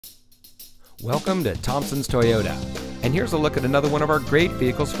Welcome to Thompsons Toyota, and here's a look at another one of our great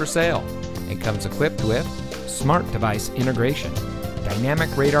vehicles for sale. It comes equipped with smart device integration,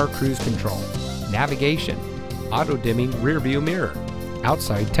 dynamic radar cruise control, navigation, auto dimming rear view mirror,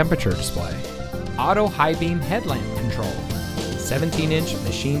 outside temperature display, auto high beam headlamp control, 17-inch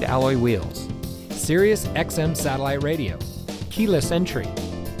machined alloy wheels, Sirius XM satellite radio, keyless entry,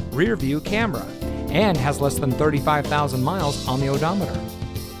 rear view camera, and has less than 35,000 miles on the odometer.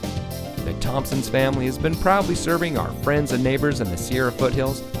 The Thompsons family has been proudly serving our friends and neighbors in the Sierra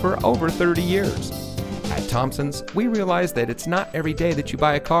foothills for over 30 years. At Thompsons, we realize that it's not every day that you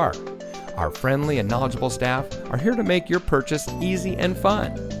buy a car. Our friendly and knowledgeable staff are here to make your purchase easy and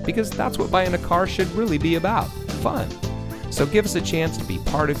fun, because that's what buying a car should really be about, fun. So give us a chance to be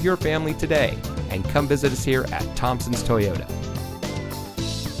part of your family today and come visit us here at Thompsons Toyota.